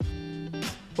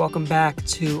Welcome back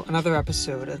to another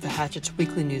episode of the Hatchet's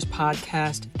Weekly News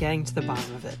Podcast, getting to the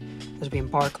bottom of it as we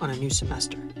embark on a new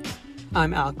semester.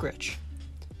 I'm Alec Rich.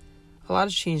 A lot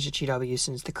has changed at GW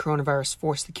since the coronavirus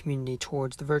forced the community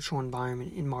towards the virtual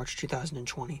environment in March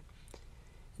 2020.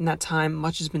 In that time,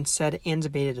 much has been said and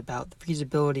debated about the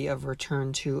feasibility of a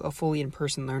return to a fully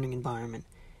in-person learning environment.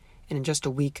 And in just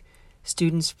a week,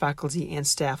 students, faculty, and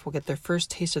staff will get their first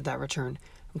taste of that return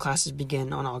when classes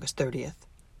begin on August 30th.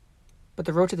 But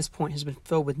the road to this point has been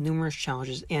filled with numerous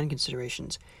challenges and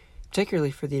considerations, particularly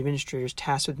for the administrators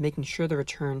tasked with making sure the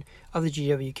return of the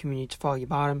GW community to Foggy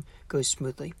Bottom goes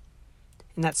smoothly.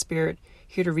 In that spirit,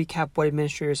 here to recap what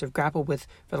administrators have grappled with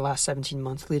for the last 17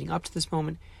 months leading up to this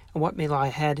moment and what may lie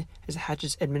ahead is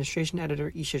Hatchet's administration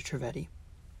editor, Isha Trivedi.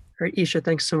 All right, Isha,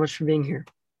 thanks so much for being here.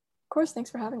 Of course, thanks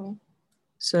for having me.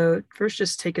 So first,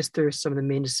 just take us through some of the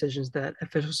main decisions that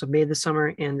officials have made this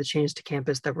summer and the changes to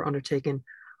campus that were undertaken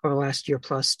over the last year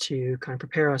plus to kind of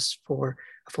prepare us for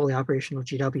a fully operational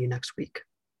GW next week.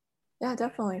 Yeah,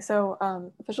 definitely. So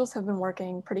officials have been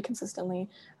working pretty consistently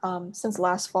since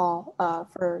last fall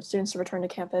for students to return to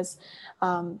campus.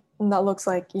 And that looks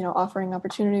like, offering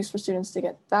opportunities for students to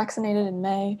get vaccinated in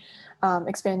May,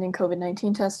 expanding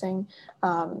COVID-19 testing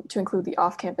to include the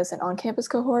off-campus and on-campus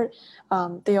cohort.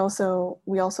 We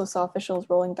also saw officials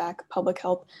rolling back public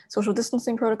health social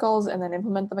distancing protocols and then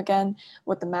implement them again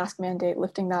with the mask mandate,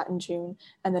 lifting that in June,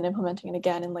 and then implementing it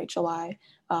again in late July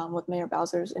with Mayor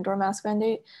Bowser's indoor mask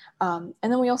mandate. And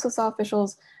then we also saw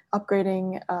officials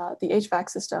upgrading the HVAC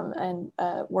system and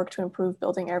work to improve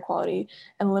building air quality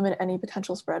and limit any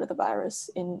potential spread of the virus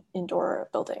in indoor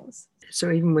buildings.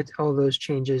 So even with all those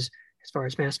changes, as far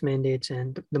as mask mandates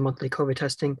and the monthly COVID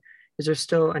testing, is there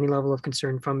still any level of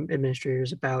concern from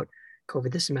administrators about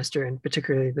COVID this semester, and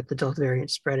particularly with the Delta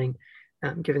variant spreading,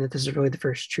 given that this is really the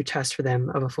first true test for them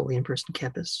of a fully in-person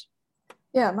campus?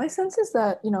 Yeah, my sense is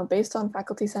that, based on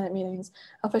faculty senate meetings,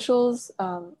 officials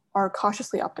are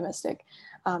cautiously optimistic.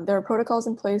 There are protocols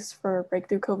in place for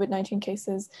breakthrough COVID-19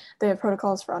 cases. They have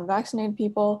protocols for unvaccinated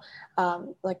people,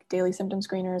 like daily symptom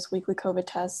screeners, weekly COVID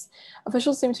tests.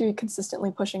 Officials seem to be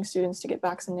consistently pushing students to get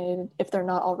vaccinated if they're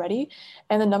not already.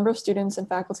 And the number of students and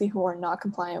faculty who are not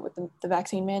compliant with the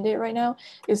vaccine mandate right now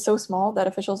is so small that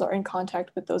officials are in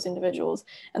contact with those individuals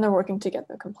and they're working to get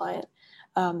them compliant.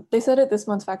 They said at this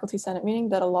month's faculty senate meeting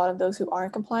that a lot of those who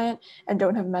aren't compliant and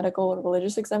don't have medical or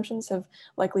religious exemptions have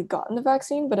likely gotten the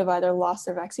vaccine, but have either lost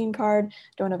their vaccine card,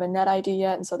 don't have a net ID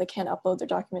yet, and so they can't upload their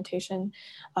documentation.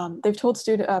 They've told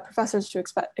professors to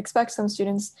expect some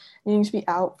students needing to be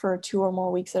out for 2 or more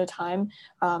weeks at a time,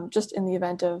 just in the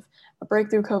event of a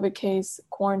breakthrough COVID case,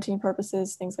 quarantine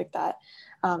purposes, things like that.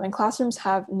 And classrooms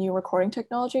have new recording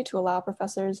technology to allow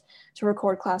professors to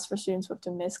record class for students who have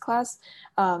to miss class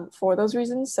for those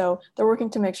reasons. So they're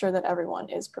working to make sure that everyone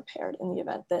is prepared in the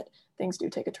event that things do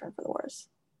take a turn for the worse.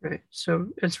 Right. So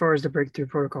as far as the breakthrough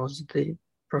protocols, the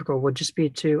protocol would just be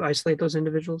to isolate those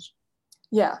individuals?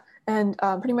 Yeah, and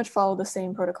pretty much follow the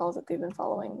same protocols that they've been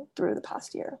following through the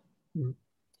past year. Mm-hmm.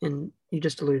 And you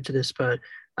just alluded to this, but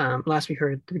last we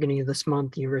heard at the beginning of this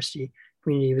month, the university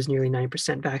community was nearly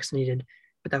 90% vaccinated,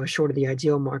 but that was short of the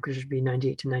ideal mark, which would be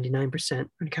 98 to 99%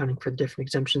 when accounting for the different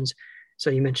exemptions. So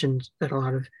you mentioned that a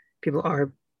lot of people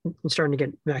are starting to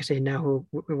get vaccinated now who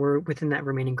were within that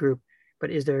remaining group, but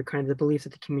is there kind of the belief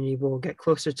that the community will get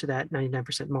closer to that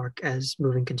 99% mark as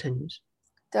moving continues?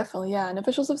 Definitely, yeah. And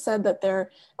officials have said that they're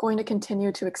going to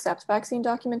continue to accept vaccine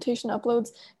documentation uploads,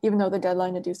 even though the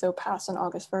deadline to do so passed on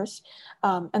August 1st.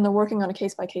 And they're working on a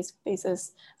case-by-case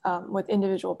basis with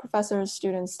individual professors,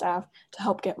 students, staff to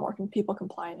help get more people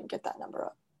compliant and get that number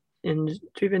up. And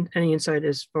do you have any insight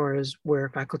as far as where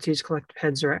faculty's collective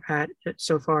heads are at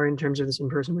so far in terms of this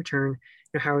in-person return?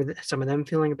 How are some of them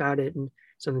feeling about it, and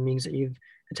some of the meetings that you've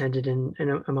attended and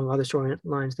among other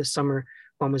storylines this summer?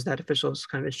 One was that officials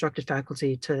kind of instructed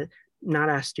faculty to not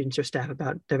ask students or staff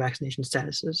about their vaccination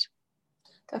statuses.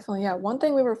 Definitely, yeah. One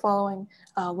thing we were following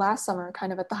last summer,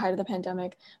 kind of at the height of the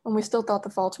pandemic, when we still thought the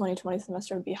fall 2020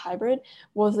 semester would be hybrid,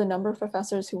 was the number of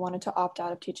professors who wanted to opt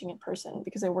out of teaching in person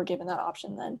because they were given that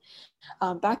option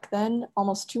then. Back then,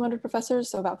 almost 200 professors,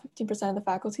 so about 15% of the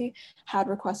faculty, had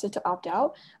requested to opt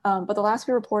out. But the last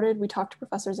we reported, we talked to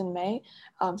professors in May,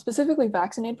 specifically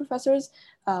vaccinated professors,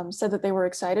 said that they were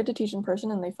excited to teach in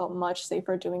person and they felt much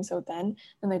safer doing so then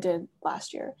than they did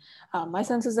last year. My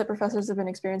sense is that professors have been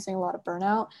experiencing a lot of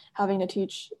burnout, having to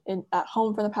teach at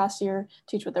home for the past year,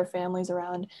 teach with their families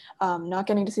around, not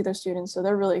getting to see their students. So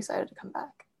they're really excited to come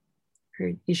back.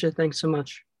 Great. Isha, thanks so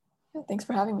much. Yeah, thanks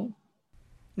for having me.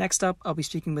 Next up, I'll be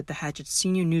speaking with the Hatchet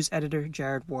senior news editor,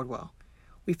 Jared Wardwell.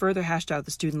 We further hashed out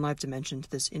the student life dimension to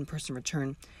this in-person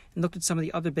return and looked at some of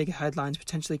the other big headlines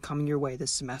potentially coming your way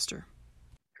this semester.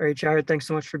 All right, Jared, thanks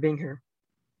so much for being here.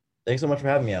 Thanks so much for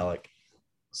having me, Alec.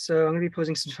 So I'm going to be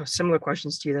posing some similar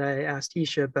questions to you that I asked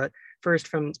Isha, but first,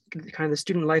 from kind of the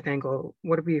student life angle,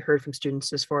 what have we heard from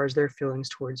students as far as their feelings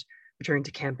towards returning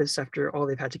to campus after all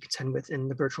they've had to contend with in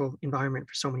the virtual environment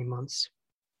for so many months?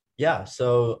 Yeah,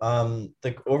 so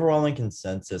the overwhelming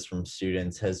consensus from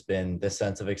students has been this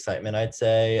sense of excitement, I'd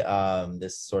say,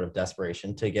 this sort of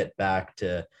desperation to get back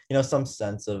to, some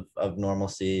sense of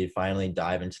normalcy, finally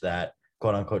dive into that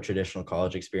quote unquote traditional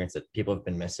college experience that people have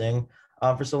been missing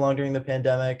for so long during the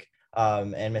pandemic,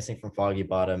 and missing from Foggy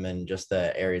Bottom and just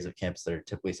the areas of campus that are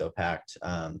typically so packed.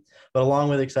 But along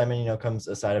with excitement, comes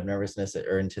a side of nervousness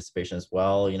or anticipation as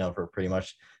well, for pretty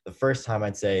much the first time,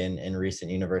 I'd say, in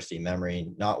recent university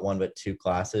memory, not one but two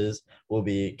classes will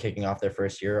be kicking off their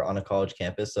first year on a college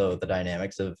campus. So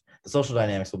the social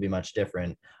dynamics will be much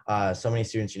different. So many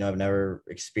students, have never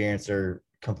experienced or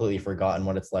completely forgotten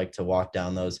what it's like to walk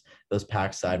down those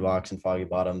packed sidewalks and Foggy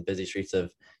Bottom, busy streets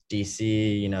of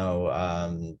DC,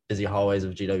 busy hallways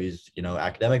of GW's,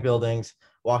 academic buildings,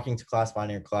 walking to class,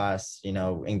 finding your class,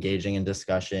 engaging in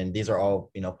discussion. These are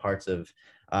all, parts of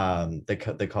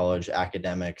the college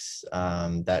academics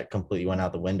that completely went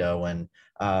out the window when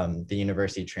the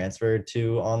university transferred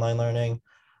to online learning.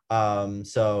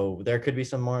 So there could be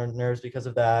some more nerves because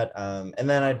of that. And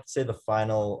then I'd say the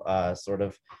final sort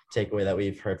of takeaway that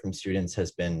we've heard from students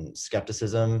has been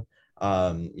skepticism.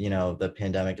 The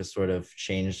pandemic has sort of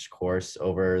changed course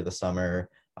over the summer.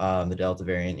 The Delta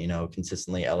variant,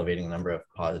 consistently elevating the number of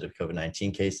positive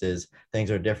COVID-19 cases. Things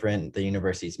are different. The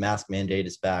university's mask mandate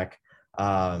is back.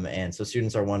 And so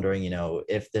students are wondering,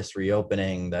 if this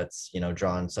reopening that's,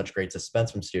 drawn such great suspense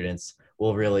from students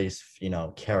will really,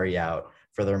 carry out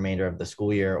for the remainder of the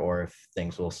school year, or if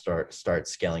things will start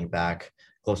scaling back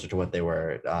closer to what they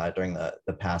were during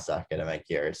the past academic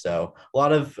year. So a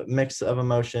lot of mix of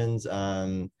emotions,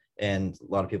 and a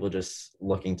lot of people just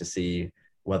looking to see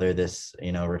whether this,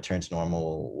 return to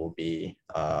normal will be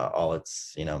all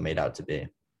it's, made out to be.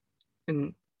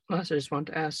 And last, I just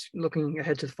wanted to ask, looking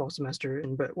ahead to the fall semester,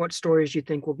 but what stories do you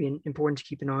think will be important to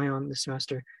keep an eye on this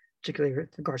semester, particularly with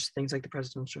regards to things like the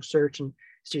presidential search and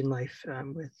student life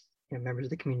with members of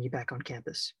the community back on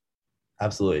campus?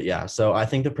 Absolutely, yeah. So I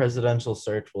think the presidential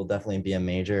search will definitely be a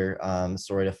major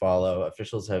story to follow.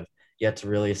 Officials have yet to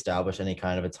really establish any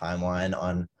kind of a timeline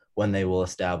on when they will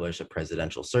establish a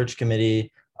presidential search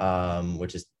committee,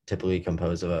 which is typically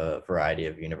composed of a variety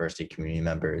of university community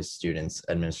members, students,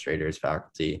 administrators,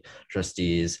 faculty,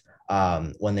 trustees.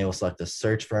 When they will select a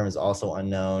search firm is also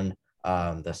unknown.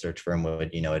 The search firm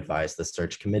would, advise the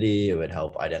search committee. It would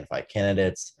help identify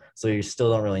candidates. So you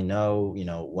still don't really know,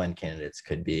 when candidates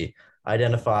could be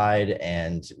identified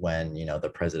and when,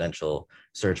 the presidential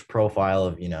search profile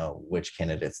of, which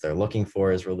candidates they're looking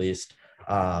for is released.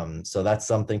 So that's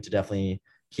something to definitely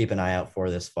keep an eye out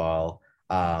for this fall.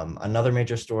 Another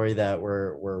major story that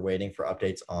we're waiting for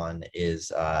updates on is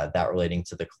that relating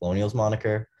to the Colonials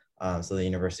moniker. So the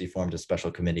university formed a special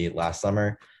committee last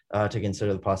summer to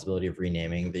consider the possibility of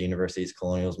renaming the university's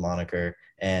Colonials moniker.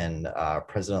 And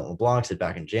President LeBlanc said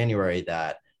back in January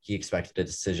that he expected a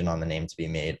decision on the name to be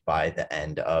made by the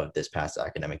end of this past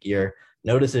academic year.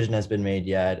 No decision has been made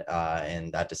yet,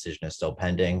 and that decision is still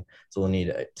pending. So we'll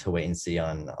need to wait and see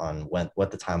on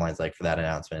what the timeline's like for that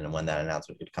announcement and when that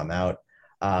announcement could come out.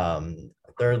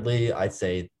 Thirdly, I'd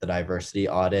say the diversity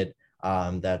audit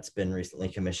that's been recently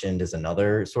commissioned is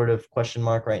another sort of question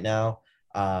mark right now.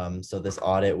 So this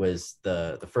audit was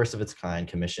the first of its kind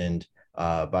commissioned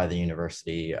by the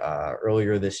university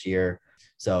earlier this year.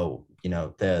 So,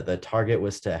 the target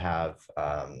was to have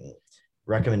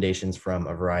recommendations from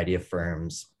a variety of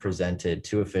firms presented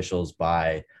to officials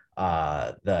by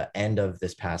the end of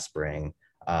this past spring.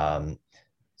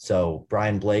 So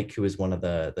Brian Blake, who is one of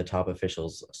the top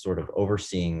officials sort of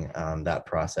overseeing that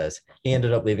process, he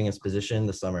ended up leaving his position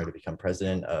this summer to become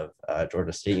president of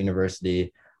Georgia State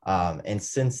University. And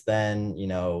since then,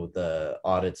 the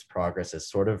audit's progress has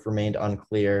sort of remained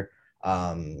unclear.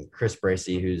 Chris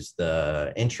Bracey, who's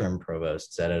the interim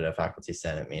provost, said at a faculty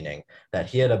senate meeting that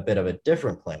he had a bit of a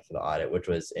different plan for the audit, which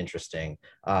was interesting.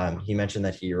 He mentioned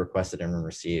that he requested and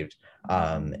received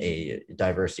a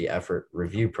diversity effort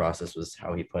review process, was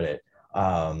how he put it,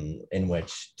 in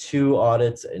which 2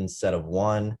 audits instead of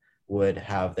 1 would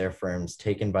have their firms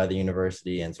taken by the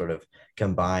university and sort of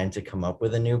combined to come up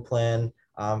with a new plan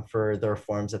for the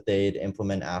reforms that they'd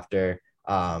implement after.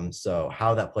 So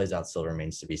how that plays out still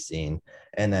remains to be seen.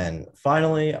 And then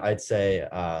finally, I'd say,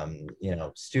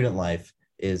 student life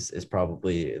is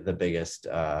probably the biggest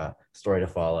story to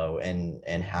follow,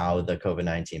 and how the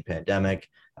COVID-19 pandemic,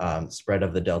 spread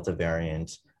of the Delta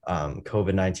variant,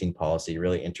 COVID-19 policy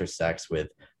really intersects with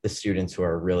the students who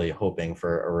are really hoping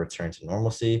for a return to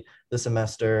normalcy this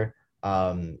semester.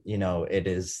 It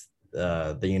is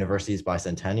the university's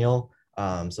bicentennial.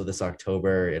 So this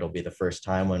October, it'll be the first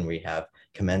time when we have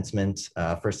commencement,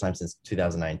 first time since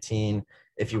 2019.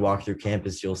 If you walk through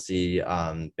campus, you'll see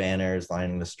banners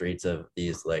lining the streets of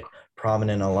these like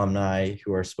prominent alumni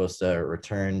who are supposed to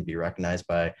return, be recognized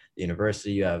by the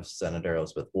university. You have Senator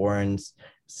Elizabeth Warren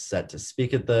set to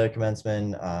speak at the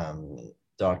commencement.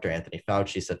 Dr. Anthony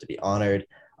Fauci set to be honored.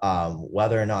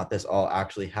 Whether or not this all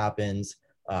actually happens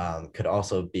could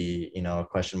also be, a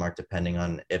question mark depending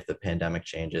on if the pandemic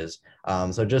changes.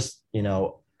 So just,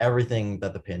 everything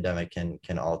that the pandemic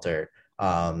can alter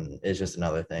is just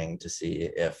another thing to see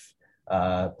if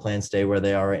plans stay where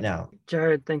they are right now.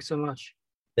 Jared, thanks so much.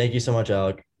 Thank you so much,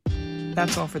 Alec.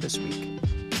 That's all for this week.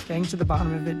 Getting to the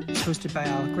Bottom of It is hosted by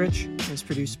Alec Rich and is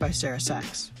produced by Sarah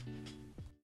Sachs.